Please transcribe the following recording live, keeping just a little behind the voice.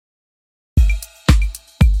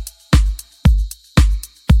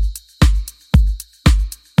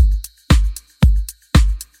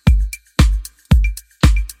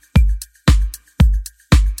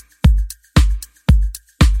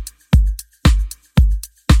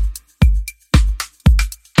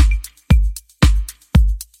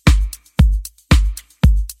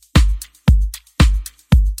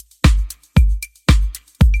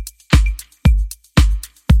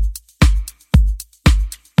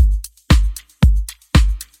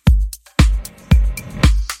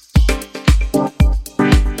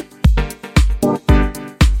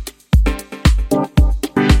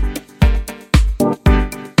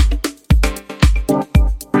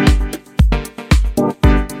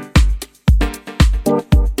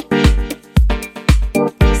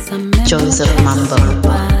Joys of Mambo.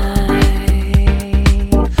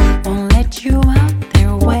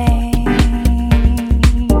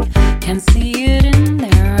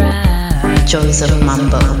 Joys of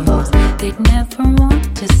Mambo. They'd never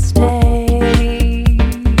want to stay,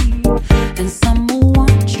 and some will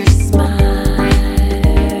want your smile,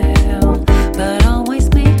 but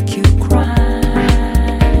always make you cry.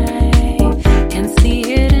 Can see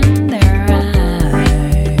it in their eyes.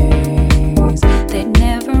 They'd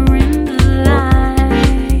never in the light.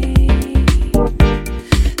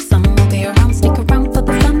 Some will be around, stick around for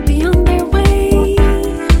the fun beyond their way.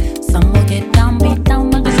 Some will get down, beat down,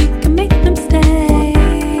 but you can make them stay.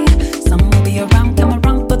 Some will be around, come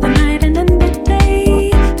around for the night and in the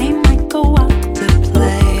day. They might go out to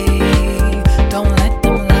play. Don't let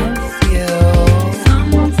them love you.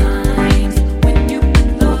 Sometimes when you've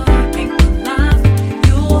been looking for love,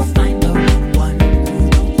 you'll find the one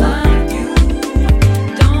who'll love you.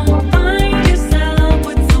 Don't find yourself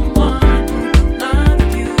with someone who'll love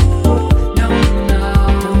you. No, no.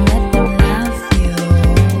 Don't let them love you.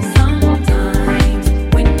 Sometimes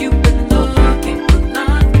when you've been looking for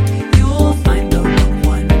love, you'll find the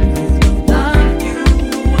one who'll love you.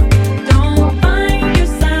 Don't find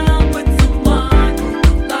yourself with someone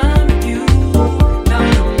who'll love you. No,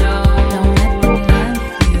 no, no. Don't let them love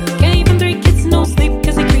you. Can't even 3 kids no sleep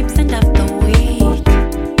 'cause he creeps in of the week.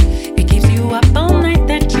 It keeps you up all night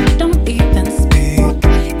that you don't even speak.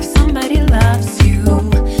 If somebody loves you,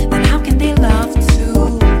 then how can they love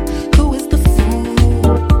too? Who is the fool?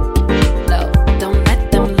 No, don't let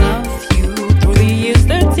them love you. Through the years,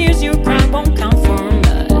 the tears you cry won't count for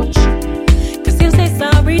much. 'Cause he'll say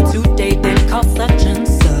sorry today, then call such and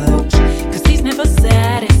such. 'Cause he's never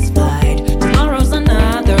satisfied. Tomorrow's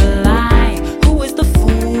another lie. Who is the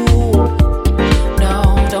fool? No,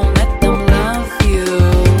 don't let them love you.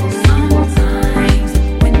 Sometimes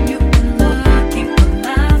when you've been looking for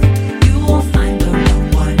love, you'll find the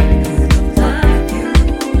one who'll love you.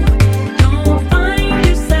 Don't find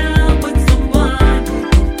yourself with someone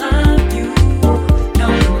who'll love you. No,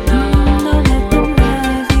 no, don't let them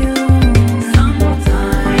love you.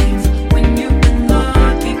 Sometimes when you've been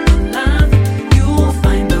looking for love, you'll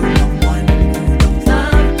find the one who'll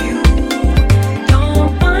love you. Don't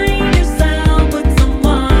find yourself with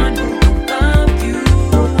someone who'll love you.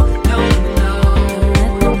 No, no, don't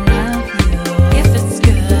let them love you. If it's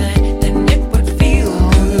good, then it would feel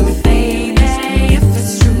good, baby. If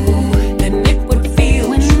it's true, then it would feel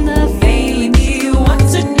true, baby. What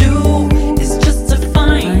to do is just to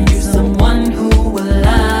find you someone who will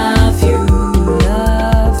love you,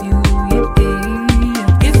 yeah.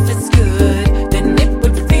 If it's good, then it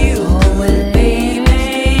would feel good, baby.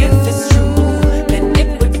 If it's true, then it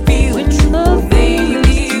would feel true,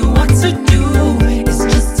 baby. What to do is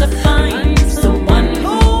just to find you someone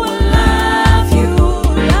who will love you,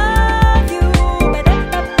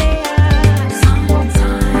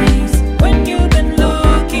 Sometimes when you've been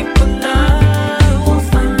looking for love, you'll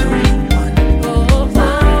find the one who'll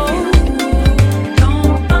love you.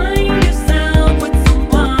 Don't find yourself with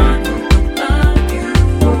someone who'll love you.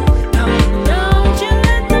 No, don't you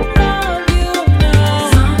let them love you. No.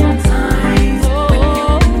 Sometimes when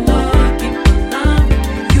you've been looking for love,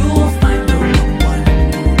 you'll find the one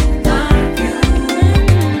who'll love you.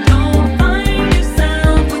 Don't find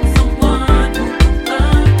yourself with someone who'll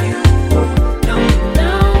love you. No,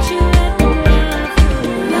 don't you let them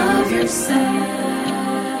love yourself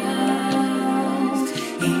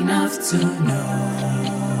enough to know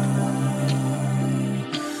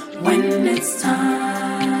when it's time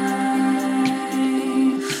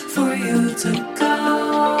for you to go.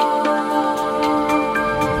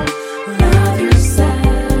 Love yourself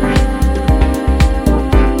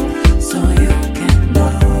so you can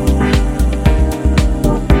know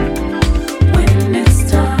when it's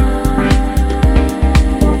time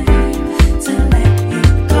to let you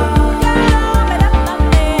go.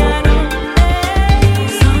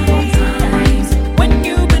 Sometimes when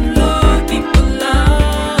you've been looking for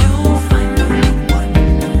love, you'll find the one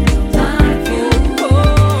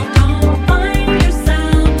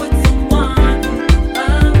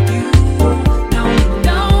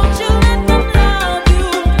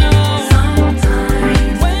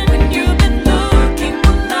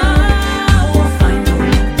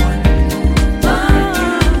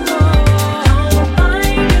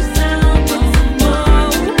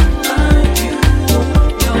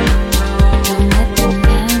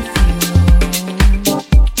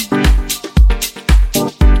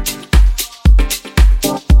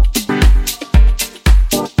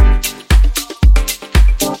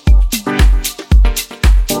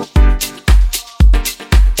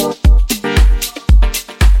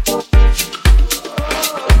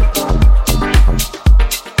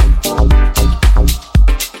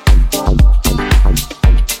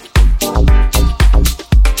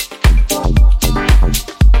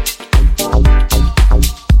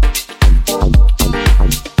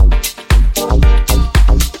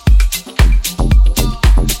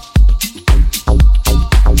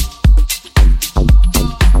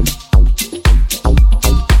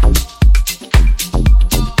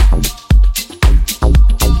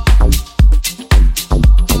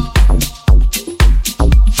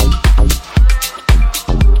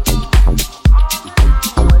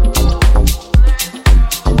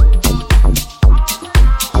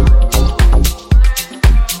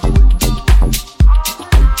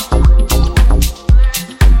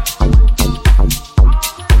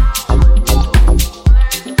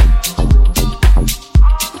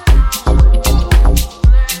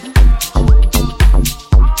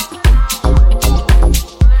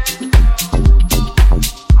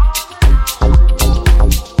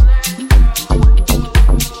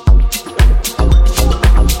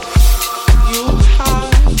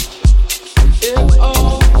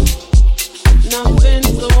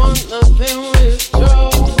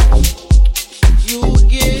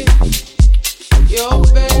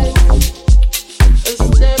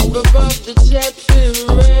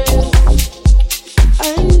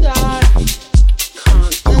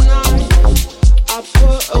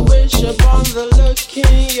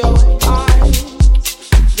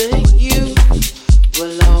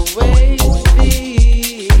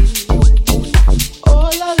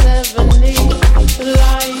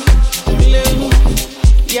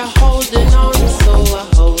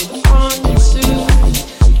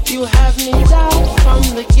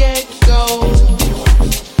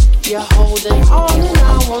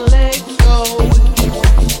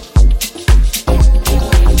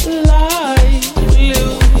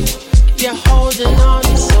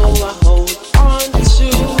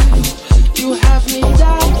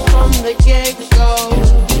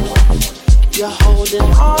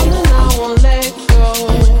on and I won't let go.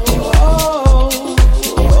 Oh,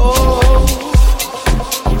 oh.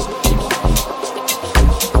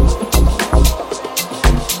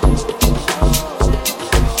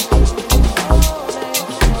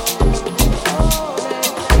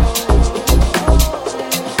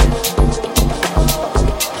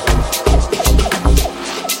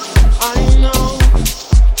 I know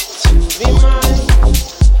to be mine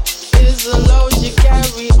is a load you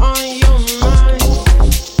carry on your mind.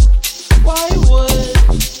 Why would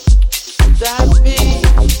that be?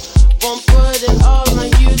 Won't put it all on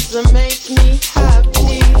you to make me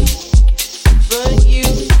happy. But you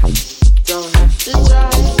don't have to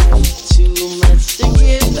try. Too much to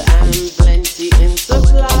give and plenty in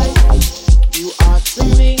supply. You are to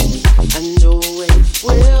me and always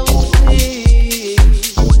will be.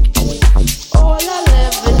 All I'll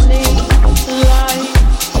ever need, like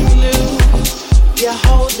glue. You're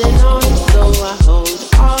holding on, so I hold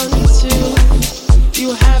on to. You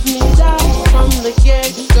have me down from the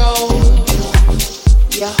get-go.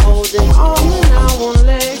 You're holding on and I won't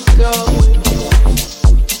let go.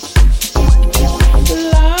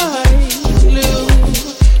 Like glue.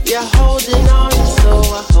 You're holding on, so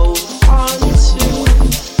I hold on to.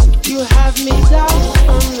 You have me down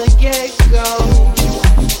from the get-go.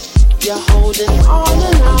 You're holding on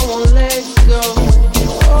and I won't let go.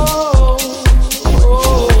 Oh,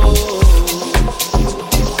 oh.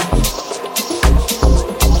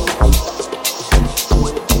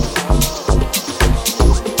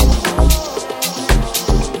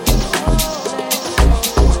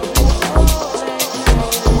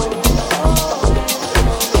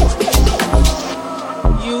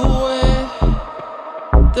 You wear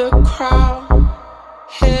the crown,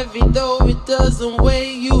 heavy though it doesn't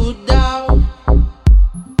weigh you down.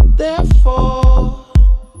 Therefore,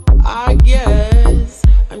 I guess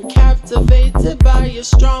I'm captivated by your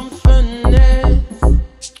strong finesse.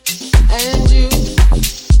 And you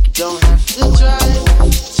don't have to try.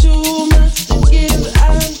 Too much to give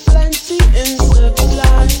and plenty in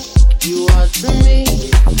supply. You are to me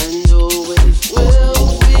and always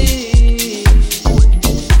will be.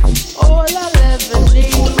 All I'll ever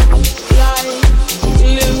need, like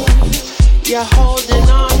glue. You're holding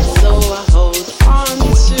on, so I hold on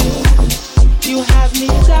to. You have me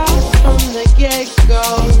down from the get-go.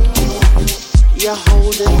 You're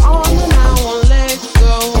holding on and I won't let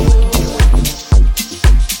go.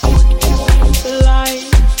 Like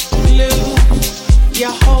glue.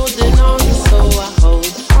 You're holding on, so I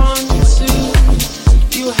hold on to.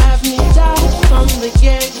 You have me down from the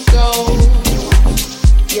get-go.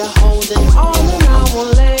 You're holding on and I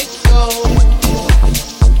won't let go.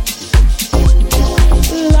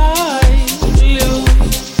 Like glue.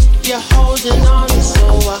 You're holding on, so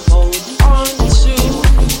I hold on to.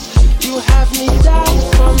 You have me down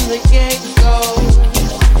from the get-go.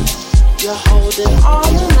 You're holding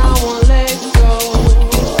on and I won't let go.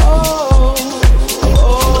 Oh,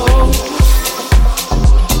 oh.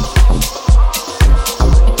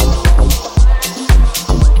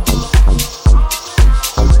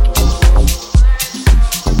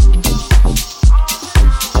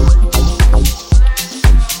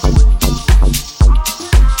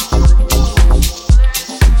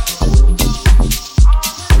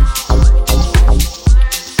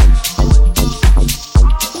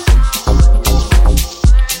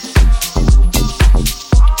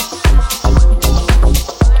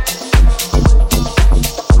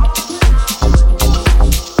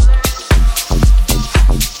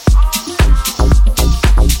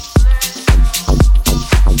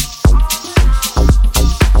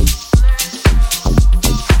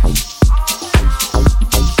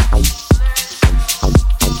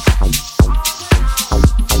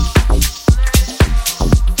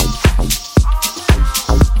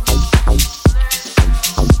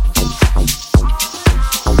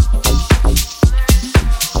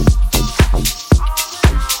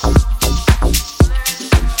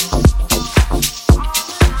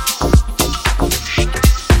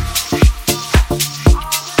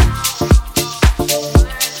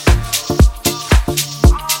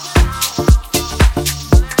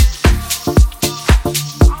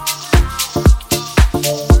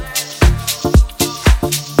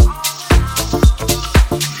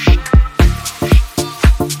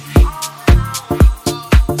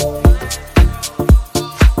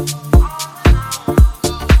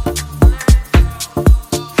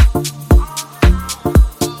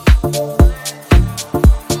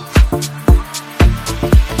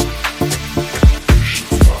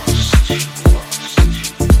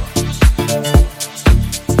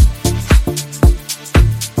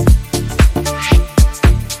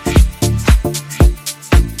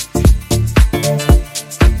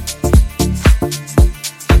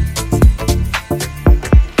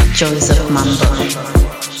 Joseph Mambo.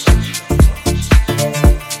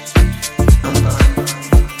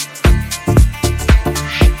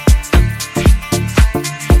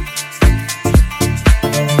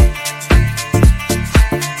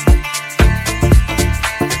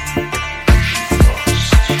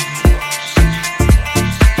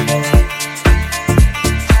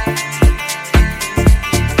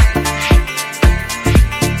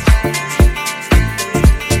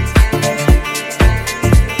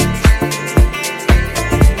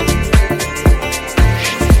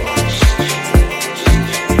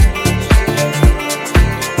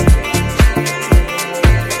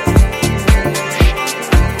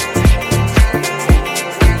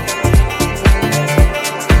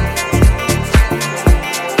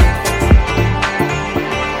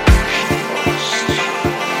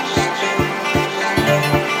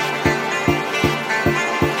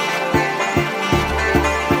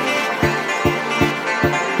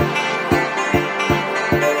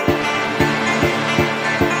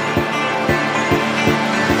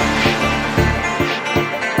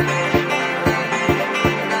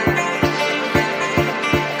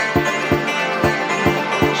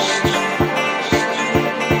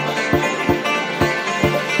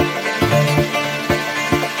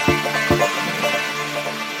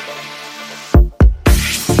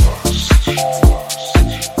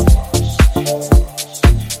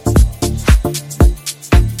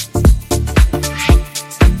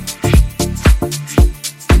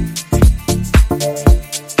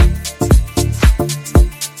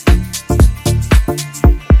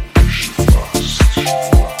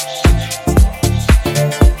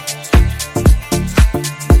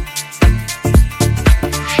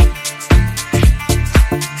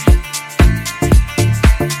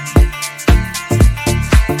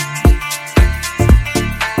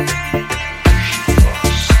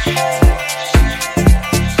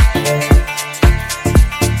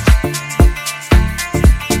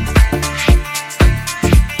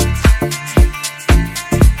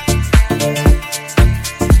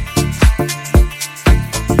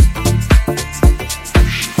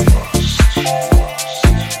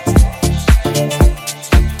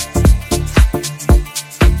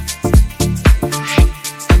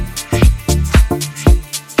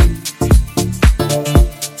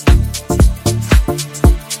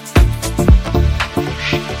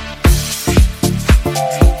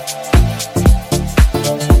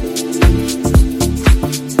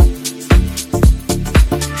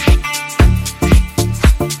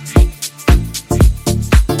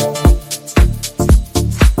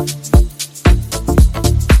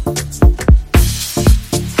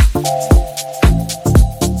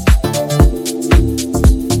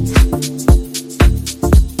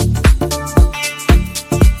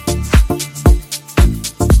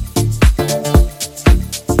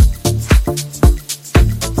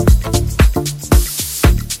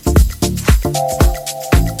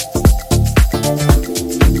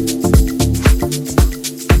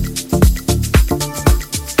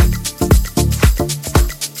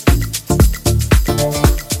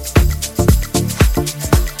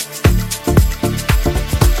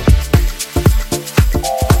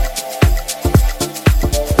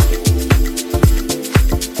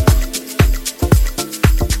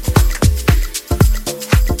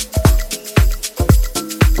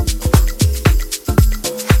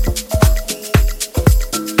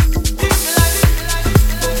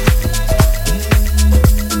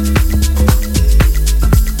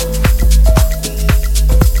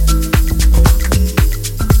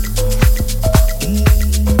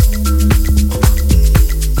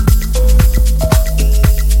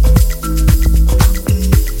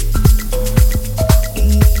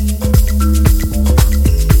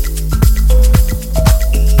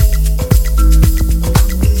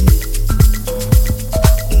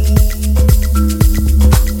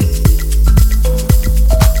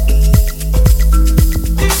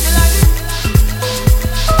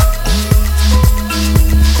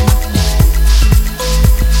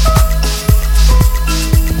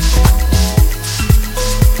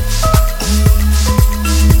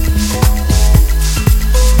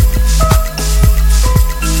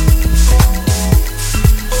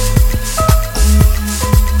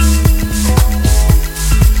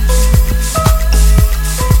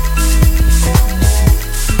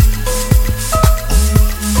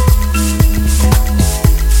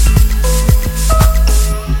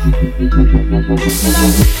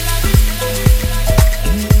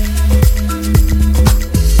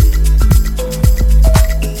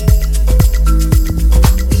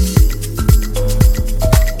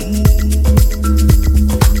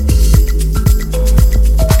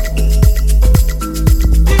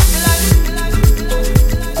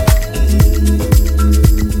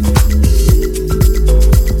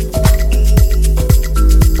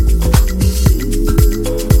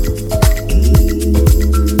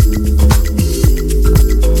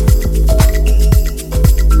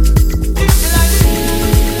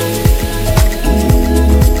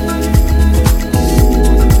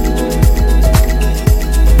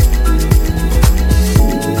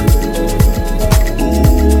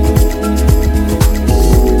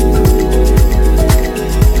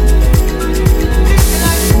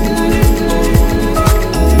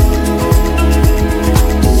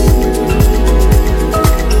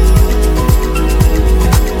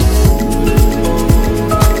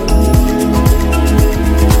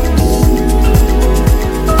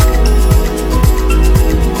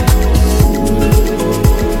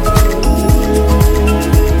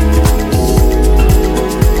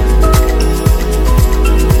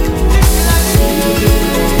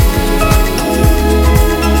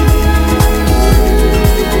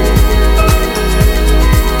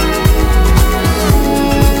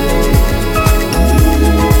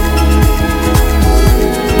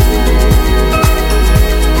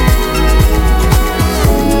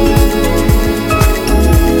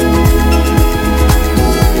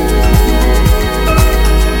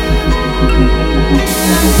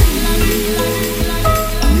 Thank